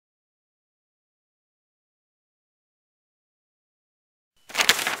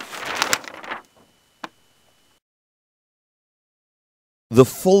The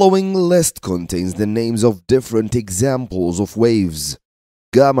following list contains the names of different examples of waves: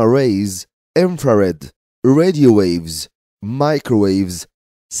 gamma rays, infrared, radio waves, microwaves,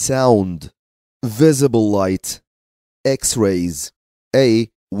 sound, visible light, X-rays. A.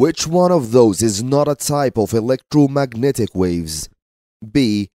 Which one of those is not a type of electromagnetic waves?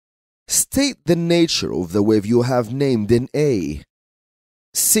 B. State the nature of the wave you have named in A.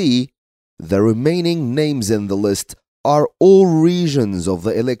 C. The remaining names in the list are all regions of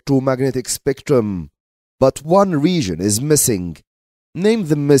the electromagnetic spectrum, but one region is missing. Name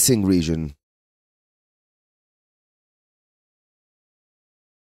the missing region.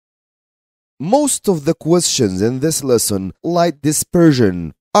 Most of the questions in this lesson, like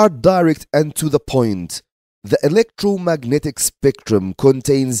dispersion, are direct and to the point. The electromagnetic spectrum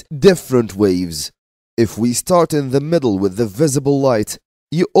contains different waves. If we start in the middle with the visible light,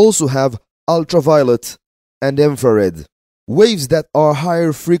 you also have ultraviolet and infrared. Waves that are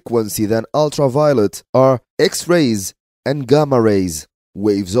higher frequency than ultraviolet are X-rays and gamma rays.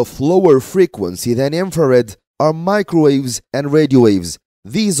 Waves of lower frequency than infrared are microwaves and radio waves.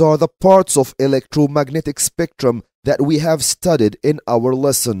 These are the parts of electromagnetic spectrum that we have studied in our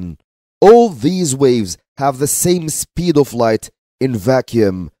lesson. All these waves have the same speed of light in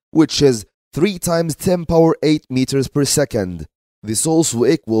vacuum, which is 3 times 10 power 8 meters per second. This also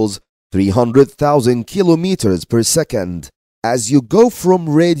equals 300,000 kilometers per second. As you go from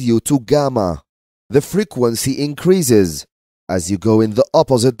radio to gamma, the frequency increases. As you go in the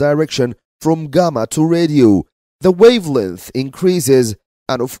opposite direction from gamma to radio, the wavelength increases,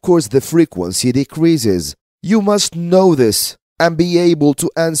 and of course the frequency decreases. You must know this and be able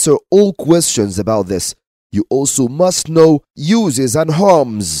to answer all questions about this. You also must know uses and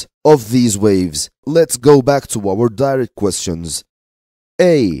harms of these waves. Let's go back to our direct questions.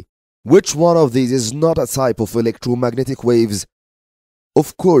 A. Which one of these is not a type of electromagnetic waves?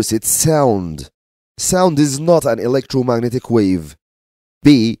 Of course, it's sound. Sound is not an electromagnetic wave.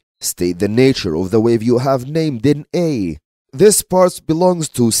 B. State the nature of the wave you have named in A. This part belongs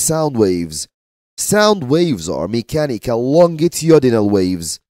to sound waves. Sound waves are mechanical longitudinal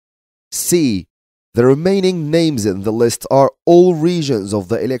waves. C. The remaining names in the list are all regions of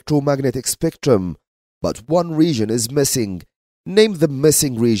the electromagnetic spectrum, but one region is missing. Name the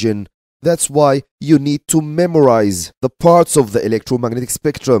missing region. That's why you need to memorize the parts of the electromagnetic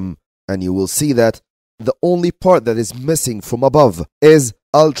spectrum, and you will see that the only part that is missing from above is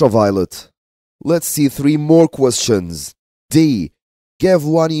ultraviolet. Let's see 3 more questions. D. Give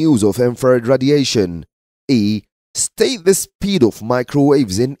one use of infrared radiation. E. State the speed of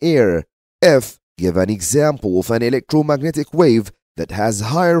microwaves in air. F. Give an example of an electromagnetic wave that has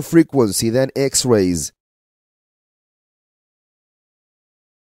higher frequency than X-rays.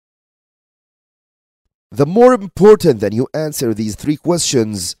 The more important than you answer these 3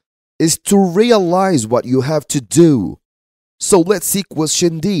 questions is to realize what you have to do. So let's see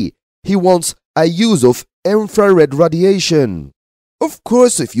question D. He wants a use of infrared radiation. Of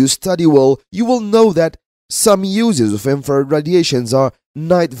course, if you study well, you will know that some uses of infrared radiations are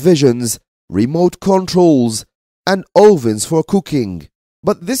night visions, remote controls, and ovens for cooking.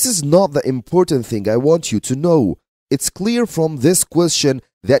 But this is not the important thing I want you to know. It's clear from this question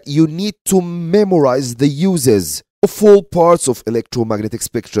that you need to memorize the uses of all parts of electromagnetic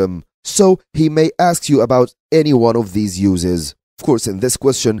spectrum. So he may ask you about any one of these uses. Of course, in this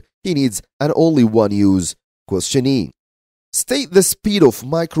question, he needs an only one use. Question E. State the speed of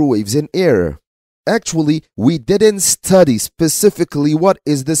microwaves in air. Actually, we didn't study specifically what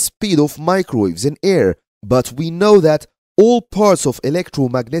is the speed of microwaves in air, but we know that all parts of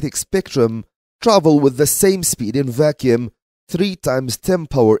electromagnetic spectrum travel with the same speed in vacuum, 3 times 10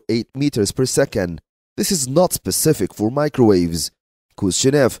 power 8 meters per second. This is not specific for microwaves.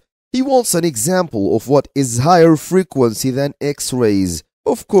 Question F. He wants an example of what is higher frequency than X-rays.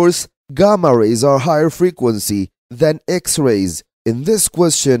 Of course, gamma rays are higher frequency than X-rays. In this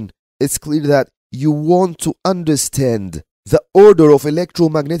question, it's clear that you want to understand the order of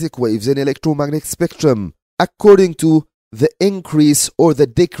electromagnetic waves in electromagnetic spectrum according to the increase or the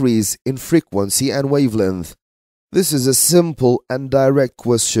decrease in frequency and wavelength. This is a simple and direct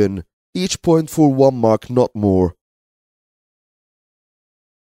question. Each point for 1 mark, not more.